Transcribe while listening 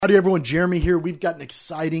Howdy everyone, Jeremy here. We've got an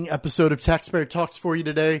exciting episode of Taxpayer Talks for you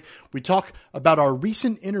today. We talk about our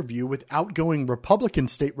recent interview with outgoing Republican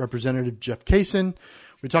State Representative Jeff Cason.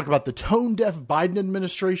 We talk about the tone-deaf Biden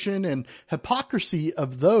administration and hypocrisy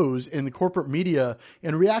of those in the corporate media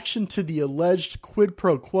in reaction to the alleged quid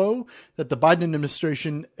pro quo that the Biden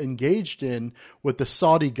administration engaged in with the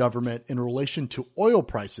Saudi government in relation to oil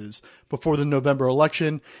prices before the November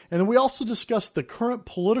election. And then we also discuss the current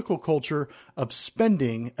political culture of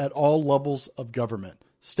spending at all levels of government.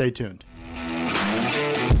 Stay tuned.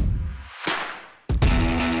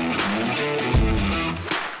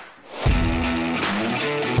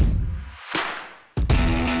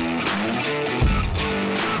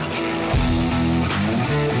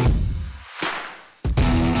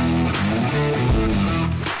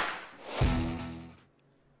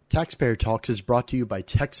 Taxpayer Talks is brought to you by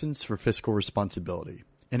Texans for Fiscal Responsibility,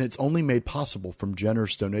 and it's only made possible from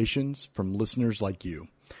generous donations from listeners like you.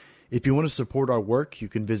 If you want to support our work, you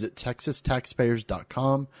can visit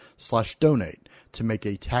texastaxpayers.com/donate to make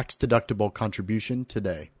a tax-deductible contribution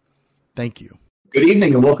today. Thank you. Good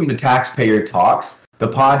evening and welcome to Taxpayer Talks, the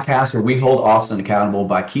podcast where we hold Austin accountable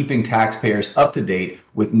by keeping taxpayers up to date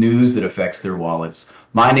with news that affects their wallets.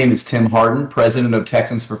 My name is Tim Harden, president of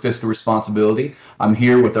Texans for Fiscal Responsibility. I'm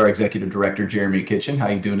here with our executive director, Jeremy Kitchen. How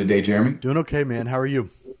you doing today, Jeremy? Doing okay, man. How are you?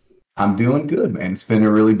 I'm doing good, man. It's been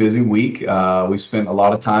a really busy week. We spent a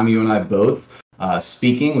lot of time, you and I both,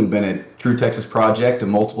 speaking. We've been at True Texas Project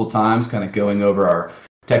multiple times, kind of going over our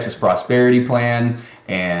Texas Prosperity Plan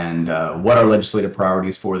and what our legislative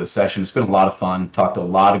priorities for the session. It's been a lot of fun. Talked to a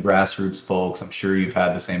lot of grassroots folks. I'm sure you've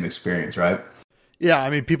had the same experience, right? Yeah,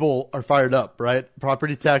 I mean, people are fired up, right?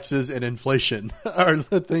 Property taxes and inflation are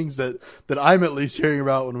the things that I'm at least hearing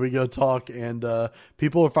about when we go talk. And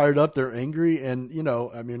people are fired up. They're angry. And, you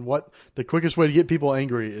know, I mean, what the quickest way to get people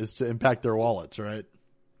angry is to impact their wallets, right?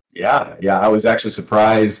 Yeah. I was actually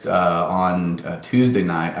surprised on Tuesday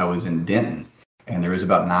night. I was in Denton, and there was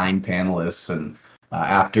about 9 panelists. And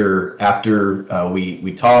after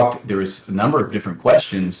we talked, there was a number of different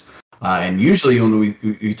questions. And usually when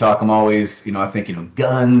we talk, I'm always, I think,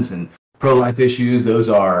 guns and pro-life issues, those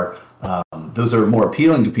are more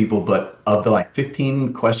appealing to people. But of the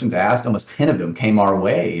 15 questions asked, almost 10 of them came our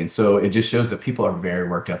way. And so it just shows that people are very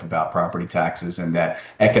worked up about property taxes and that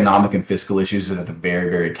economic and fiscal issues are at the very,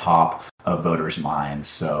 very top of voters' minds.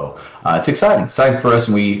 So it's exciting for us.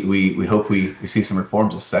 And we hope we see some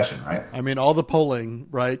reforms this session, right? I mean, all the polling,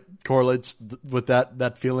 right, correlates with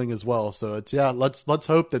that feeling as well. So it's, let's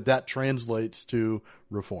hope that translates to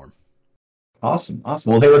reform. Awesome.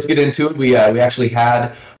 Well, hey, let's get into it. We actually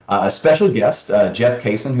had a special guest, Jeff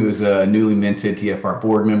Cason, who is a newly minted TFR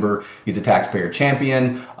board member. He's a taxpayer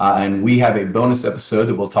champion, and we have a bonus episode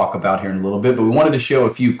that we'll talk about here in a little bit. But we wanted to show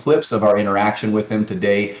a few clips of our interaction with him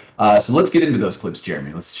today. So let's get into those clips,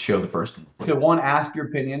 Jeremy. Let's show the first one. So, one, ask your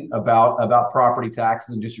opinion about property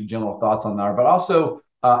taxes and just your general thoughts on that. But also,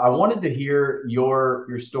 I wanted to hear your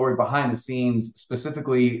story behind the scenes,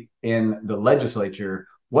 specifically in the legislature.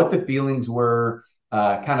 What the feelings were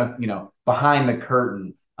behind the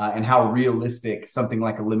curtain and how realistic something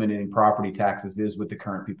like eliminating property taxes is with the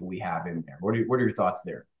current people we have in there. What are your thoughts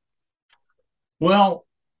there? Well,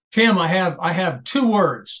 Tim, I have 2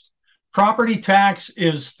 words. Property tax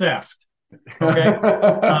is theft. Okay.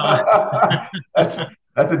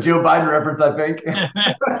 That's a Joe Biden reference, I think.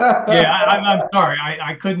 I'm sorry.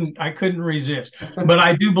 I couldn't resist. But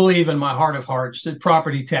I do believe in my heart of hearts that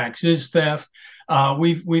property tax is theft.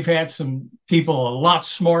 We've had some people a lot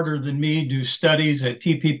smarter than me do studies at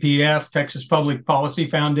TPPF, Texas Public Policy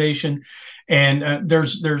Foundation, and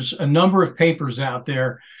there's a number of papers out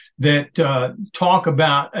there that talk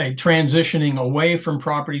about a transitioning away from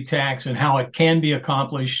property tax and how it can be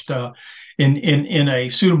accomplished in a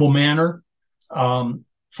suitable manner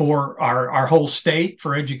for our whole state,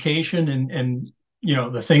 for education and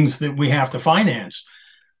the things that we have to finance.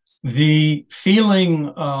 The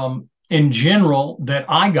feeling in general that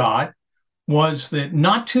I got was that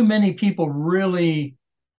not too many people really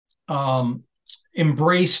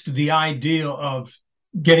embraced the idea of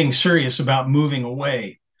getting serious about moving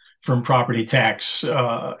away from property tax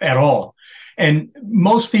at all. And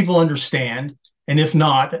most people understand, and if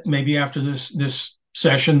not, maybe after this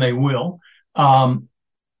session they will.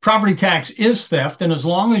 Property tax is theft, and as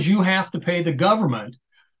long as you have to pay the government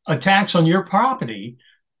a tax on your property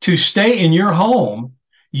to stay in your home,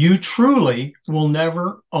 you truly will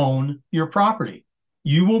never own your property.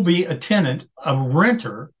 You will be a tenant, a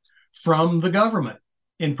renter from the government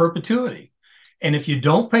in perpetuity. And if you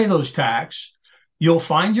don't pay those tax, you'll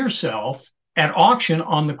find yourself at auction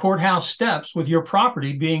on the courthouse steps with your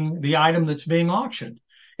property being the item that's being auctioned.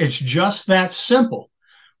 It's just that simple.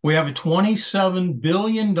 We have a $27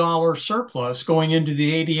 billion surplus going into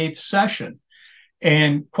the 88th session.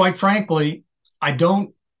 And quite frankly, I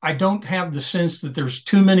don't have the sense that there's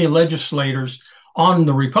too many legislators on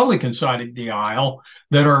the Republican side of the aisle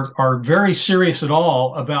that are very serious at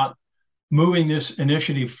all about moving this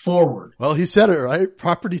initiative forward. Well, he said it, right?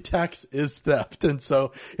 Property tax is theft. And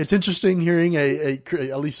so it's interesting hearing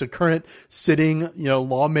at least a current sitting,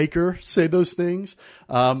 lawmaker say those things.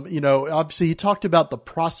 Obviously he talked about the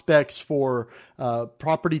prospects for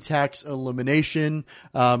property tax elimination,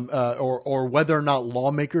 or whether or not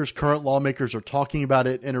current lawmakers are talking about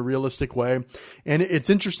it in a realistic way. And it's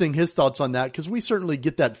interesting his thoughts on that, because we certainly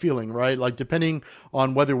get that feeling, right? Like, depending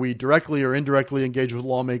on whether we directly or indirectly engage with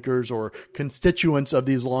lawmakers or constituents of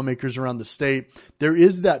these lawmakers around the state, there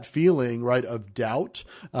is that feeling, right, of doubt.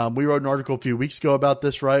 We wrote an article a few weeks ago about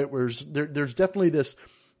this, right? Where there's definitely this,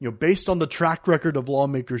 based on the track record of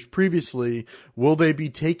lawmakers previously, will they be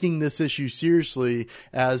taking this issue seriously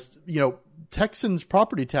as, Texans'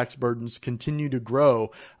 property tax burdens continue to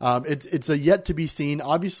grow? It's a yet to be seen.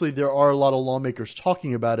 Obviously, there are a lot of lawmakers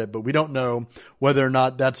talking about it, but we don't know whether or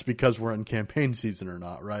not that's because we're in campaign season or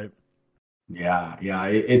not, right? Yeah.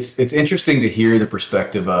 It's interesting to hear the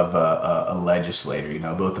perspective of a legislator.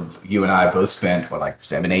 Both of you and I both spent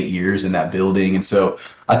 7-8 years in that building, and so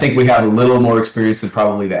I think we have a little more experience than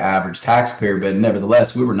probably the average taxpayer. But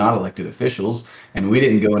nevertheless, we were not elected officials, and we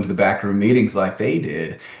didn't go into the backroom meetings like they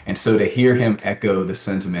did. And so to hear him echo the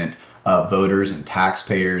sentiment of voters and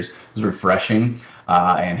taxpayers was refreshing.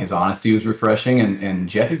 And his honesty was refreshing. And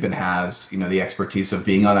Jeff even has, the expertise of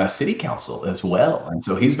being on a city council as well. And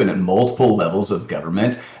so he's been at multiple levels of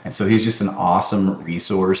government. And so he's just an awesome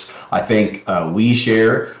resource. I think we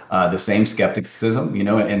share the same skepticism,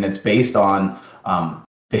 and it's based on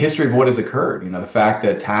the history of what has occurred. The fact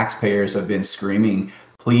that taxpayers have been screaming,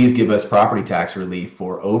 please give us property tax relief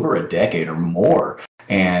for over a decade or more.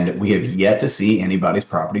 And we have yet to see anybody's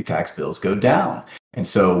property tax bills go down. And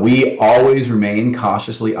so we always remain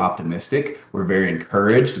cautiously optimistic. We're very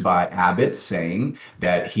encouraged by Abbott saying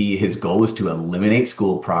that his goal is to eliminate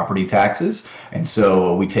school property taxes. And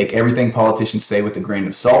so we take everything politicians say with a grain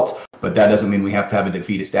of salt, but that doesn't mean we have to have a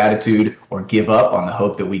defeatist attitude or give up on the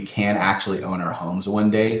hope that we can actually own our homes one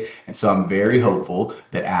day. And so I'm very hopeful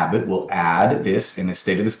that Abbott will add this in the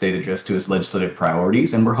State of the State address to his legislative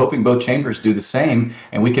priorities. And we're hoping both chambers do the same,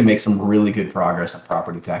 and we can make some really good progress on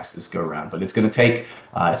property taxes this go around. But it's going to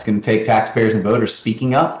take taxpayers and voters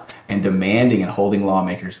speaking up and demanding and holding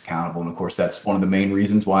lawmakers accountable. And of course, that's one of the main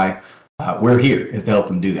reasons why we're here, is to help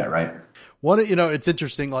them do that, right? It's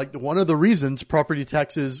interesting. Like, one of the reasons property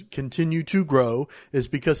taxes continue to grow is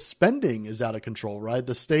because spending is out of control, right?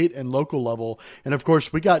 The state and local level. And of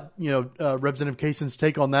course, we got, Representative Cason's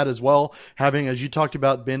take on that as well, having, as you talked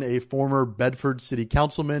about, been a former Bedford city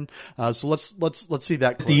councilman. So let's see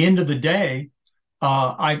that clip. At the end of the day,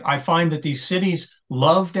 I find that these cities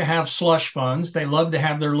love to have slush funds. They love to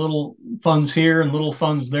have their little funds here and little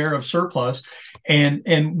funds there of surplus. And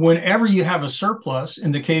whenever you have a surplus,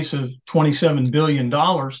 in the case of $27 billion,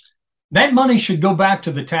 that money should go back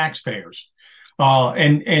to the taxpayers.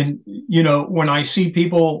 When I see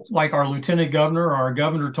people like our lieutenant governor or our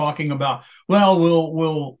governor talking about, well,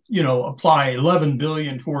 we'll apply $11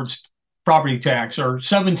 billion towards property tax or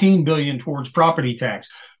 $17 billion towards property tax.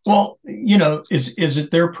 Well, is it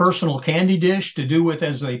their personal candy dish to do with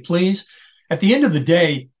as they please? At the end of the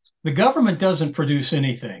day, the government doesn't produce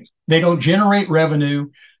anything. They don't generate revenue.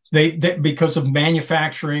 They because of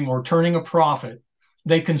manufacturing or turning a profit,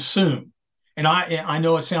 they consume. And I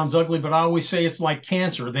know it sounds ugly, but I always say it's like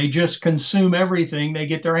cancer. They just consume everything they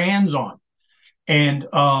get their hands on. And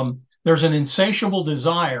there's an insatiable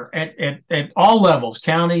desire at all levels,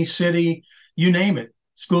 county, city, you name it,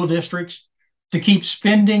 school districts, to keep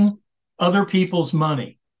spending other people's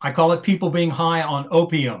money. I call it people being high on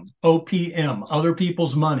OPM, other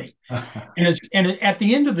people's money. And at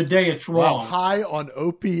the end of the day, it's wrong. Wow, high on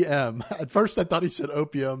OPM. At first, I thought he said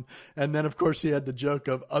opium. And then, of course, he had the joke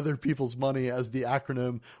of other people's money as the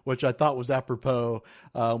acronym, which I thought was apropos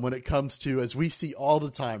when it comes to, as we see all the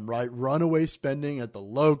time, right? Runaway spending at the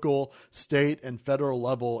local, state, and federal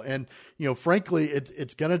level. And, frankly,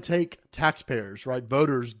 it's going to take taxpayers, right?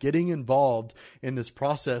 Voters getting involved in this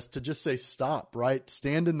process to just say, stop, right?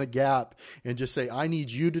 Stand in the gap and just say, I need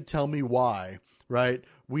you to tell me why, right?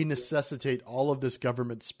 We necessitate all of this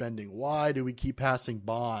government spending. Why do we keep passing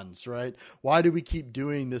bonds, right? Why do we keep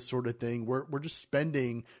doing this sort of thing? We're just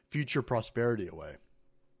spending future prosperity away.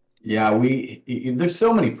 Yeah, there's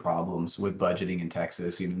so many problems with budgeting in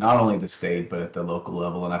Texas, not only at the state, but at the local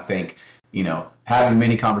level. And I think having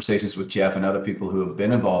many conversations with Jeff and other people who have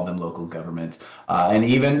been involved in local government, and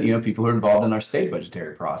even, people who are involved in our state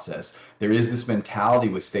budgetary process, there is this mentality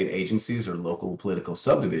with state agencies or local political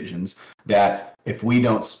subdivisions that if we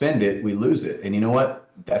don't spend it, we lose it. And you know what?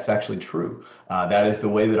 That's actually true. That is the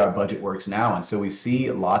way that our budget works now. And so we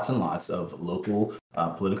see lots and lots of local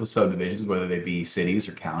political subdivisions, whether they be cities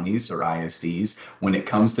or counties or ISDs, when it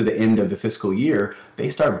comes to the end of the fiscal year, they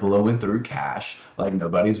start blowing through cash like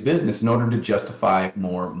nobody's business in order to justify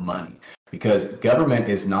more money. Because government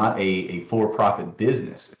is not a for-profit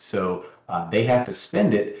business. So they have to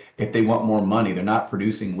spend it if they want more money. They're not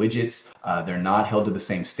producing widgets. They're not held to the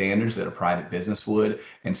same standards that a private business would.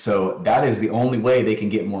 And so that is the only way they can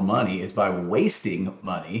get more money, is by wasting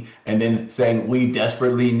money and then saying we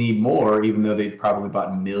desperately need more, even though they've probably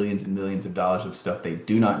bought millions and millions of dollars of stuff they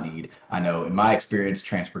do not need. I know in my experience,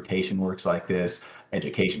 transportation works like this.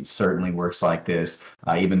 Education certainly works like this.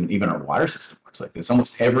 Even our water system works like this.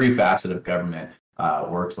 Almost every facet of government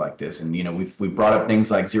works like this. And we've brought up things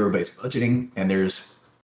like zero-based budgeting, and there's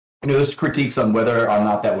critiques on whether or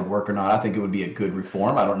not that would work or not. I think it would be a good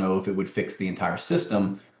reform. I don't know if it would fix the entire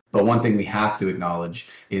system, but one thing we have to acknowledge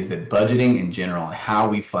is that budgeting in general and how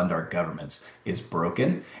we fund our governments is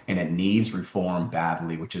broken, and it needs reform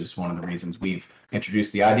badly, which is one of the reasons we've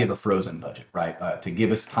introduced the idea of a frozen budget, right? To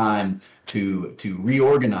give us time to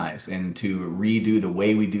reorganize and to redo the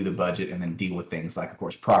way we do the budget, and then deal with things like, of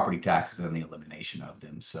course, property taxes and the elimination of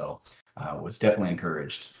them. So was definitely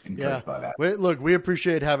encouraged by that. Look, we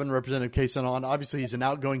appreciate having Representative Cason on. Obviously, he's an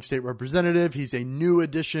outgoing state representative. He's a new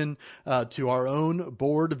addition to our own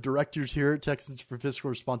board of directors here at Texans for Fiscal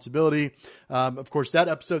Responsibility. Of course,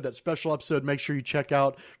 that special episode, make sure you check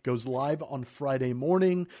out, goes live on Friday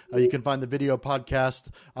morning. You can find the video podcast,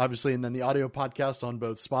 obviously, and then the audio podcast on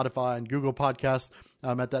both Spotify and Google Podcasts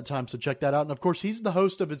at that time. So check that out. And of course, he's the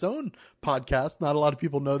host of his own podcast. Not a lot of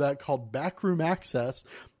people know that, called Backroom Access,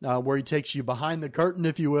 where he takes you behind the curtain,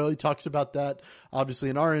 if you will. He talks about that, obviously,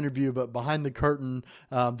 in our interview, but behind the curtain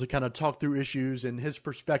to kind of talk through issues and his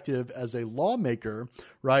perspective as a lawmaker,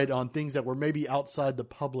 right, on things that were maybe outside the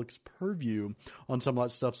public's purview on some of that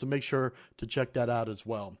stuff. So make sure to check that out as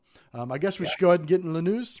well. I guess we should go ahead and get into the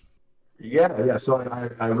news. Yeah. So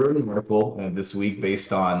I wrote an article this week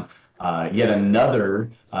based on yet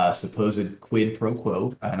another supposed quid pro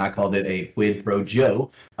quo, and I called it a quid pro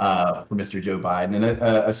Joe for Mr. Joe Biden. And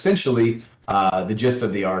essentially, the gist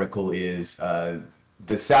of the article is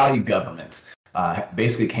the Saudi government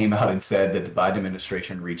basically came out and said that the Biden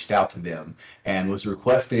administration reached out to them and was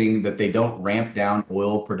requesting that they don't ramp down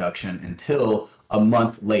oil production until a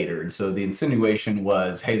month later. And so the insinuation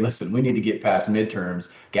was, hey, listen, we need to get past midterms.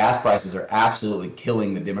 Gas prices are absolutely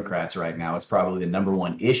killing the Democrats right now. It's probably the number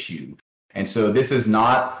one issue. And so this is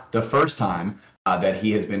not the first time that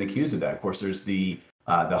he has been accused of that. Of course, there's the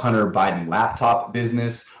Hunter Biden laptop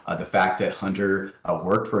business, the fact that Hunter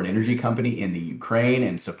worked for an energy company in the Ukraine,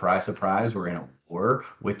 and surprise, surprise, we're in a war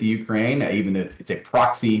with the Ukraine, even though it's a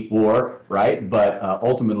proxy war, right? But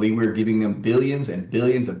ultimately, we're giving them billions and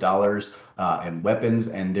billions of dollars and weapons,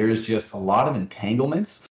 and there's just a lot of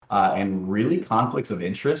entanglements and really conflicts of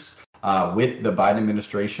interest with the Biden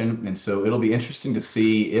administration. And so it'll be interesting to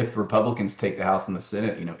see if Republicans take the House and the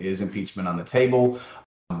Senate. Is impeachment on the table?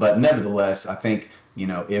 But nevertheless, I think,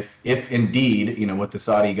 if indeed, what the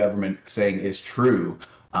Saudi government is saying is true,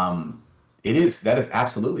 that is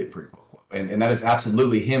absolutely a prequel. And that is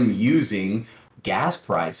absolutely him using gas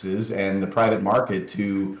prices and the private market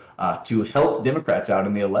to help Democrats out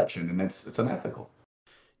in the election. And it's unethical.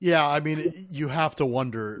 Yeah, I mean, you have to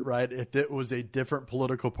wonder, right, if it was a different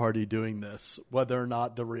political party doing this, whether or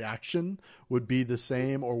not the reaction would be the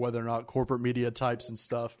same, or whether or not corporate media types and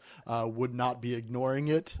stuff would not be ignoring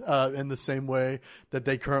it in the same way that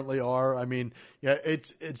they currently are. I mean, yeah,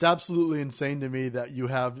 it's absolutely insane to me that you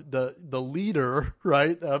have the leader,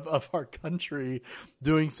 right, of our country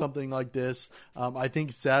doing something like this. I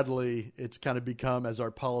think, sadly, it's kind of become, as our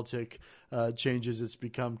politic changes, it's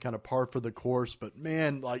become kind of par for the course. But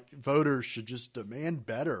man, like, voters should just demand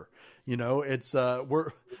better. It's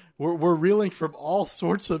we're reeling from all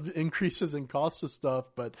sorts of increases in costs of stuff,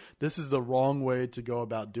 but this is the wrong way to go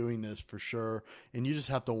about doing this, for sure. And you just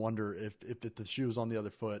have to wonder if the shoe was on the other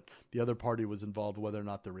foot, the other party was involved, whether or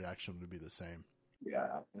not the reaction would be the same.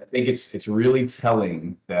 Yeah, I think it's really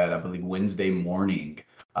telling that I believe Wednesday morning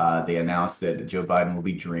they announced that Joe Biden will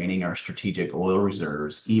be draining our strategic oil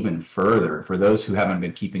reserves even further. For those who haven't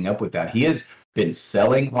been keeping up with that, he has been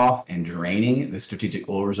selling off and draining the strategic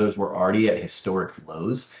oil reserves. We're already at historic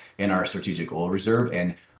lows in our strategic oil reserve,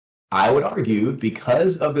 and I would argue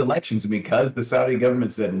because of the elections, because the Saudi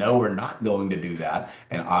government said, no, we're not going to do that.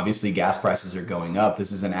 And obviously gas prices are going up.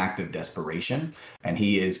 This is an act of desperation. And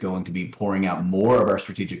he is going to be pouring out more of our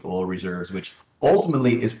strategic oil reserves, which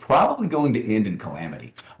ultimately is probably going to end in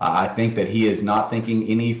calamity. I think that he is not thinking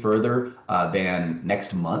any further than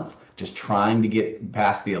next month, just trying to get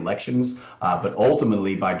past the elections. But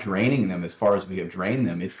ultimately, by draining them as far as we have drained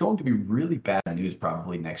them, it's going to be really bad news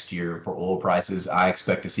probably next year for oil prices. I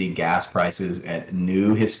expect to see gas prices at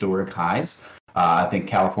new historic highs. I think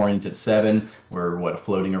California's at 7. We're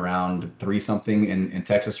floating around 3 something in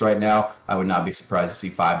Texas right now. I would not be surprised to see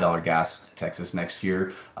 $5 gas in Texas next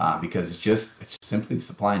year because it's simply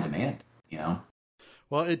supply and demand, you know.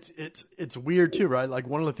 Well, it's weird too, right? Like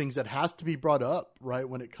one of the things that has to be brought up, right,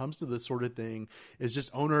 when it comes to this sort of thing is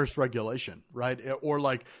just onerous regulation, right? Or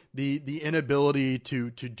like the inability to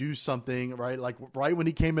do something, right? Like right when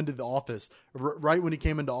he came into office,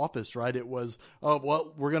 right? It was, oh,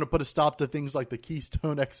 well, we're going to put a stop to things like the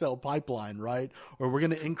Keystone XL pipeline, right? Or we're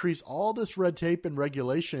going to increase all this red tape and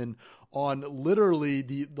regulation on literally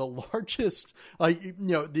the largest, like, you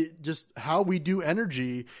know, just how we do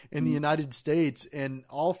energy in the United States, and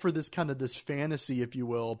all for this kind of this fantasy, if you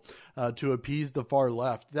will, to appease the far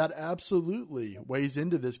left. That absolutely weighs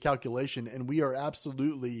into this calculation, and we are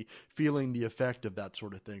absolutely feeling the effect of that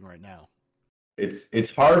sort of thing right now.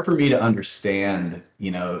 It's hard for me to understand,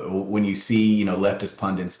 you know, when you see, you know, leftist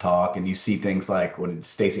pundits talk and you see things like when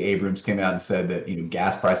Stacey Abrams came out and said that, you know,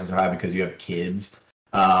 gas prices are high because you have kids.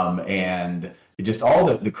 And just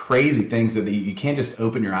all the crazy things that you can't just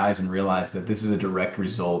open your eyes and realize that this is a direct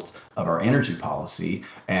result of our energy policy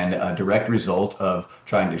and a direct result of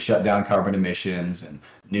trying to shut down carbon emissions and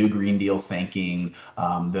new Green Deal thinking.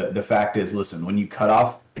 The fact is, listen, when you cut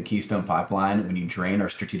off the Keystone pipeline, when you drain our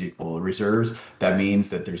strategic oil reserves, that means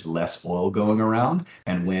that there's less oil going around.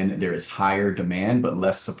 And when there is higher demand but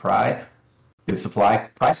less supply, the supply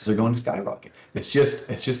prices are going to skyrocket. It's just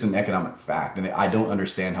an economic fact, and I don't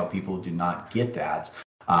understand how people do not get that.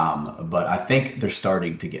 But I think they're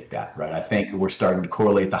starting to get that, right? I think we're starting to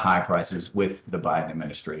correlate the high prices with the Biden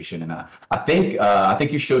administration, and I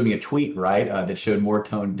think you showed me a tweet, right, that showed more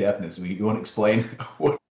tone deafness. You want to explain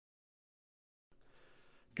what?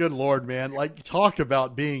 Good Lord, man. Like, talk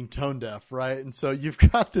about being tone deaf, right? And so you've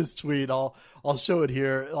got this tweet. I'll show it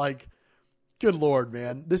here. Like, good Lord,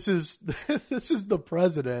 man. This is the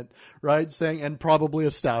president, right? Saying, and probably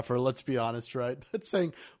a staffer, let's be honest, right? But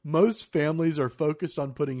saying most families are focused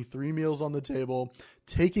on putting 3 meals on the table,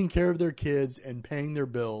 taking care of their kids, and paying their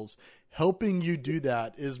bills. Helping you do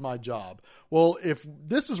that is my job. Well, if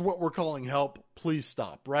this is what we're calling help, please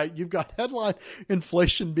stop, right? You've got headline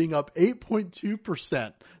inflation being up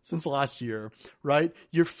 8.2% since last year, right?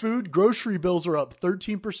 Your food, grocery bills are up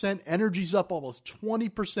 13%. Energy's up almost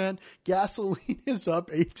 20%. Gasoline is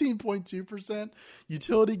up 18.2%.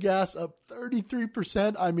 Utility gas up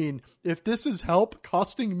 33%. I mean, if this is help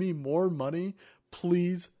costing me more money,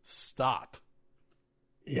 please stop.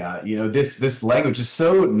 Yeah, you know, this language is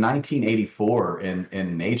so 1984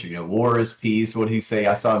 in nature. You know, war is peace. What did he say?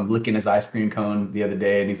 I saw him licking his ice cream cone the other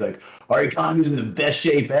day, and he's like, our economy's in the best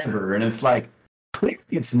shape ever. And it's like, clearly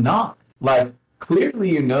it's not. Like,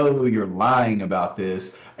 clearly you know you're lying about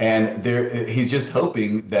this, and he's just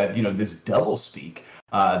hoping that, you know, this double speak,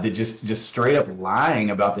 that just straight up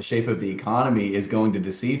lying about the shape of the economy is going to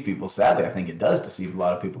deceive people. Sadly, I think it does deceive a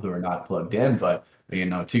lot of people who are not plugged in. But, you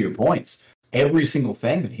know, to your points, every single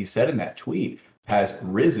thing that he said in that tweet has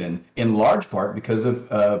risen in large part because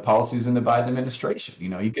of policies in the Biden administration. You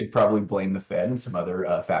know, you could probably blame the Fed and some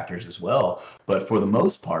other factors as well. But for the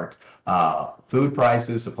most part, food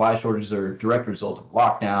prices, supply shortages are a direct result of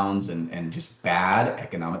lockdowns and just bad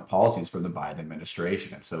economic policies from the Biden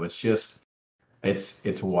administration. And so it's just,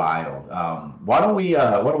 it's wild. Why don't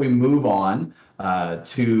we move on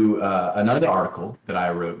to another article that I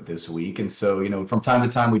wrote this week? And so, you know, from time to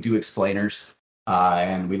time we do explainers,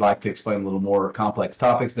 and we like to explain a little more complex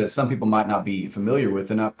topics that some people might not be familiar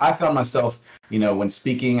with. And I found myself, you know, when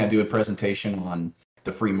speaking, I do a presentation on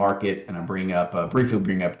the free market, and I briefly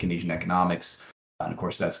bring up Keynesian economics, and of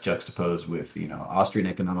course that's juxtaposed with, you know, Austrian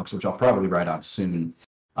economics, which I'll probably write on soon.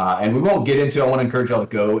 And we won't get into, I want to encourage y'all to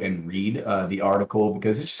go and read the article,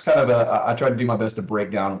 because it's just kind of I try to do my best to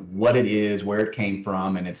break down what it is, where it came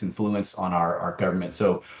from, and its influence on our government.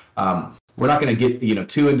 So we're not going to get, you know,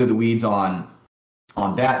 too into the weeds on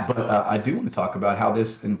that, but I do want to talk about how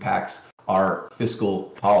this impacts our fiscal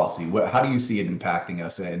policy? How do you see it impacting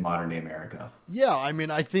us in modern day America? Yeah, I mean,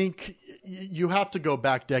 I think you have to go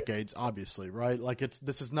back decades, obviously, right? Like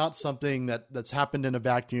this is not something that's happened in a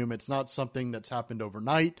vacuum. It's not something that's happened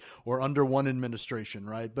overnight or under one administration,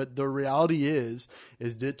 right? But the reality is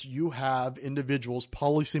that you have individuals,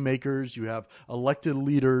 policymakers, you have elected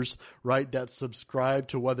leaders, right, that subscribe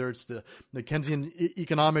to whether it's the Keynesian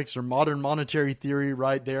economics or modern monetary theory,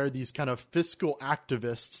 right? They are these kind of fiscal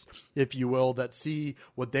activists, if you will, that see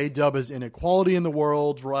what they dub as inequality in the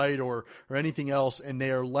world, right, or anything else, and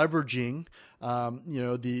they are leveraging,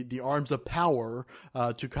 the arms of power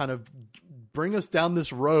to kind of bring us down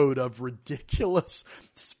this road of ridiculous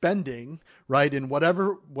spending, right, in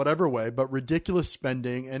whatever way, but ridiculous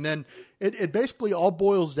spending, and then it basically all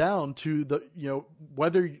boils down to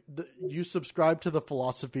whether you subscribe to the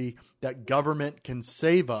philosophy that government can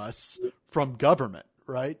save us from government.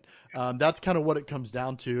 Right. That's kind of what it comes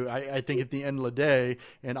down to. I think at the end of the day,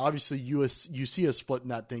 and obviously you see a split in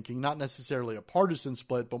that thinking, not necessarily a partisan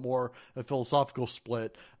split, but more a philosophical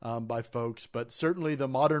split by folks. But certainly the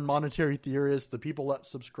modern monetary theorists, the people that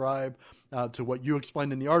subscribe to what you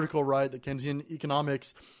explained in the article, right, the Keynesian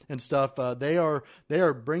economics and stuff, they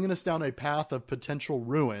are bringing us down a path of potential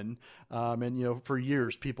ruin. And for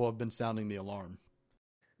years, people have been sounding the alarm.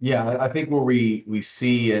 Yeah, I think where we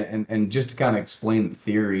see, and just to kind of explain the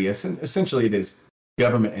theory, essentially it is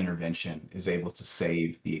government intervention is able to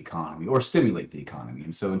save the economy or stimulate the economy.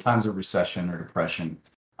 And so in times of recession or depression,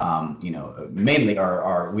 mainly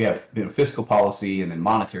we have fiscal policy and then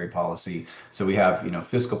monetary policy. So we have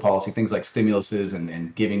fiscal policy, things like stimuluses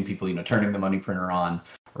and giving people turning the money printer on,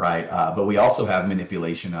 right? But we also have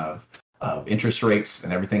manipulation of interest rates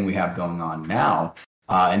and everything we have going on now.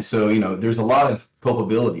 And so, there's a lot of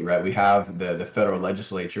culpability, right? We have the federal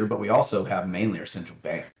legislature, but we also have mainly our central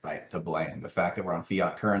bank, right, to blame. The fact that we're on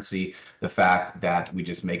fiat currency, the fact that we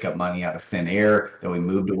just make up money out of thin air, that we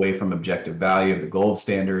moved away from objective value of the gold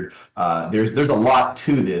standard. There's a lot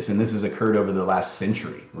to this, and this has occurred over the last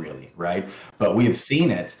century, really, right? But we have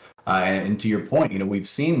seen it. And to your point, we've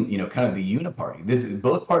seen, kind of the uniparty.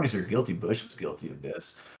 Both parties are guilty. Bush was guilty of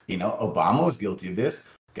this. Obama was guilty of this.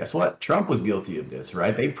 Guess what? Trump was guilty of this,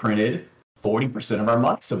 right? They printed 40% of our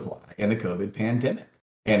money supply in the COVID pandemic.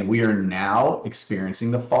 And we are now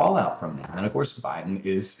experiencing the fallout from that. And of course, Biden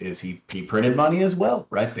he printed money as well,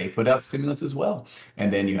 right? They put out stimulants as well.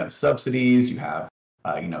 And then you have subsidies, you have,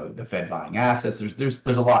 the Fed buying assets. There's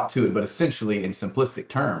a lot to it, but essentially in simplistic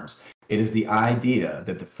terms, it is the idea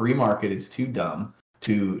that the free market is too dumb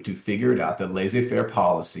to figure it out, that laissez-faire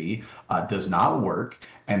policy does not work,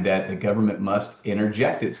 and that the government must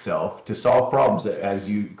interject itself to solve problems that, as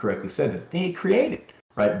you correctly said, that they created,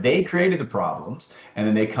 right? They created the problems, and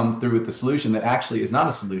then they come through with the solution that actually is not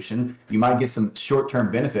a solution. You might get some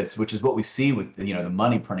short-term benefits, which is what we see with the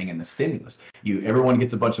money printing and the stimulus. Everyone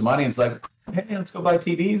gets a bunch of money, and it's like, hey, let's go buy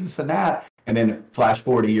TVs, this and that. And then flash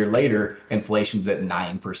forward a year later, inflation's at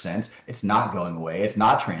 9%. It's not going away. It's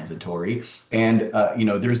not transitory. And,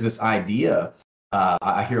 there's this idea,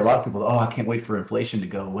 I hear a lot of people, I can't wait for inflation to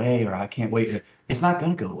go away, or I can't wait. It's not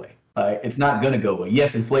going to go away. It's not going to go away.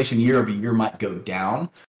 Yes, inflation year over year might go down,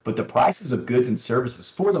 but the prices of goods and services,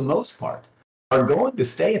 for the most part, are going to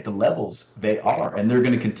stay at the levels they are, and they're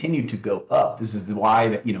going to continue to go up. This is why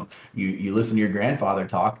that you listen to your grandfather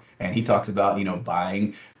talk, and he talks about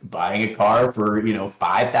buying a car for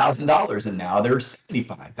 $5,000, and now they're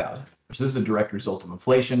 $75,000. This is a direct result of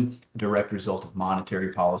inflation, a direct result of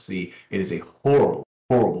monetary policy. It is a horrible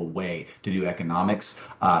way to do economics,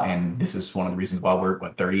 and this is one of the reasons why we're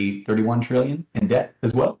 31 trillion in debt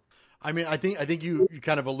as well. I mean, I think you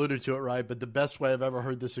kind of alluded to it, right? But the best way I've ever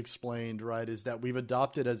heard this explained, right, is that we've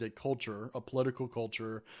adopted as a culture, a political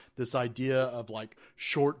culture, this idea of like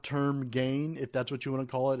short-term gain, if that's what you want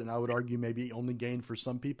to call it. And I would argue maybe only gain for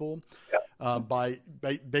some people, by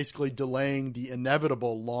basically delaying the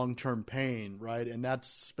inevitable long-term pain, right? And that's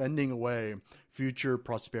spending away future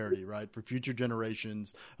prosperity, right, for future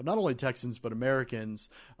generations of not only Texans, but Americans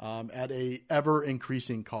at a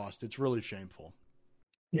ever-increasing cost. It's really shameful.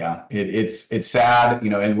 Yeah, it's sad,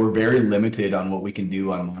 and we're very limited on what we can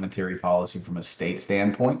do on monetary policy from a state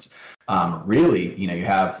standpoint. Really, you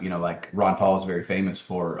have, like Ron Paul is very famous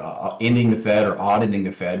for ending the Fed or auditing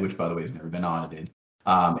the Fed, which by the way has never been audited.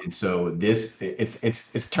 And so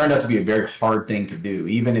it's turned out to be a very hard thing to do,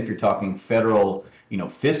 even if you're talking federal,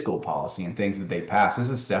 fiscal policy and things that they pass. This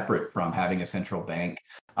is separate from having a central bank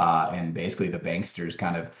and basically the banksters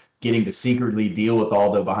kind of getting to secretly deal with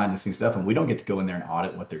all the behind the scenes stuff. And we don't get to go in there and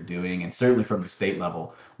audit what they're doing. And certainly from the state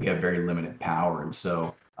level, we have very limited power. And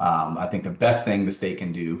so I think the best thing the state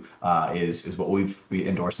can do is what we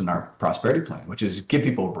endorsed in our prosperity plan, which is give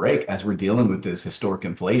people a break as we're dealing with this historic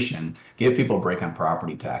inflation. Give people a break on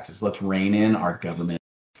property taxes. Let's rein in our government,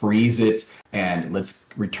 freeze it, and let's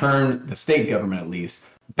return the state government at least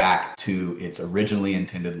back to its originally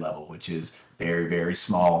intended level, which is very, very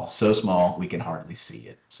small, so small we can hardly see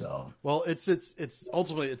it. So, well, it's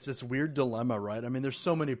ultimately it's this weird dilemma, right? I mean, there's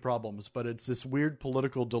so many problems, but it's this weird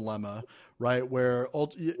political dilemma, right? Where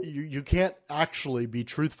you can't actually be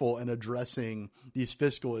truthful in addressing these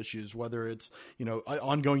fiscal issues, whether it's,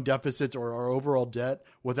 ongoing deficits or our overall debt,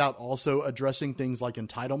 without also addressing things like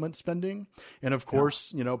entitlement spending. And of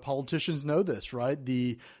course, politicians know this, right?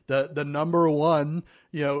 The number one,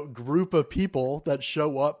 group of people that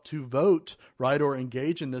show up to vote, right, or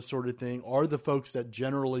engage in this sort of thing are the folks that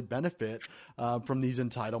generally benefit from these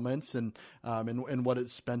entitlements and what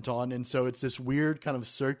it's spent on. And so it's this weird kind of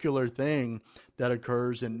circular thing that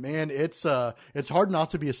occurs. And man, it's hard not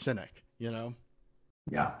to be a cynic,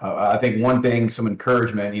 Yeah, I think one thing, some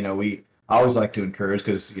encouragement, we always like to encourage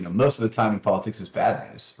because, most of the time in politics is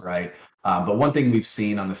bad news, right? But one thing we've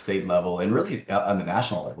seen on the state level and really on the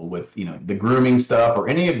national level with, the grooming stuff or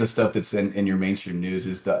any of the stuff that's in your mainstream news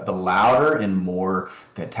is the louder and more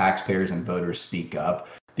that taxpayers and voters speak up,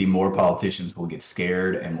 the more politicians will get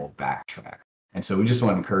scared and will backtrack. And so we just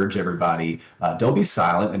want to encourage everybody, don't be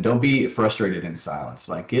silent and don't be frustrated in silence.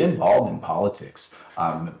 Like, get involved in politics,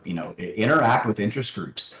 interact with interest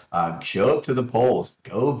groups, show up to the polls,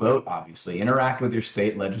 go vote, obviously, interact with your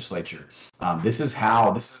state legislature. This is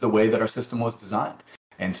the way that our system was designed.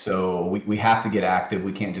 And so we have to get active.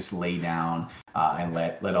 We can't just lay down and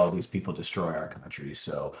let all these people destroy our country.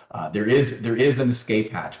 So there is an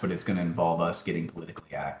escape hatch, but it's going to involve us getting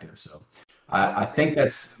politically active. So I think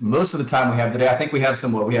that's most of the time we have today. I think we have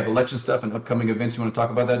we have election stuff and upcoming events. You want to talk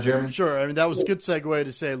about that, Jeremy? Sure. I mean, that was a good segue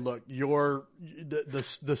to say, look,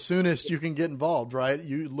 the soonest you can get involved, right?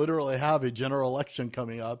 You literally have a general election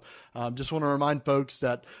coming up. Just want to remind folks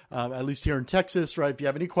that at least here in Texas, right, if you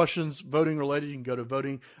have any questions voting related, you can go to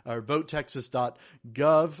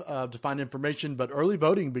votetexas.gov to find information. But early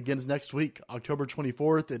voting begins next week, October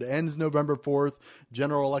 24th. It ends November 4th.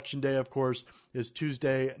 General election day, of course, is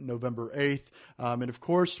Tuesday, November 8th. And of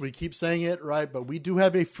course, we keep saying it, right? But we do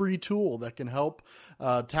have a free tool that can help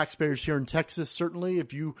taxpayers here in Texas. Certainly,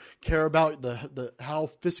 if you care about how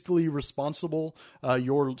fiscally responsible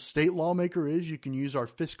your state lawmaker is, you can use our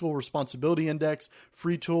Fiscal Responsibility Index,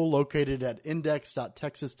 free tool located at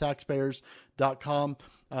index.texastaxpayers.com.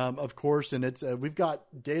 Of course, and it's we've got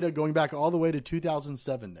data going back all the way to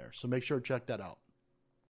 2007 there. So make sure to check that out.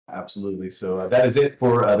 Absolutely. So that is it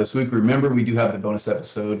for this week. Remember, we do have the bonus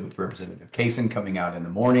episode with Representative Cason coming out in the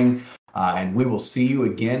morning, and we will see you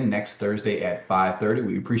again next Thursday at 5:30.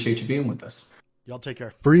 We appreciate you being with us. Y'all take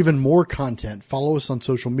care. For even more content, follow us on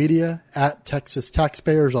social media at Texas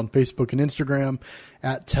Taxpayers on Facebook and Instagram,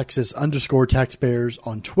 at Texas_Taxpayers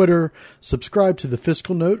on Twitter. Subscribe to the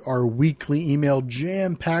Fiscal Note, our weekly email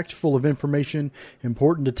jam-packed full of information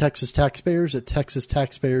important to Texas taxpayers at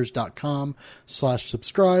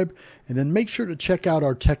texastaxpayers.com/subscribe. And then make sure to check out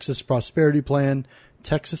our Texas Prosperity Plan,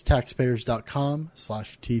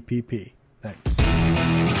 texastaxpayers.com/TPP. Thanks.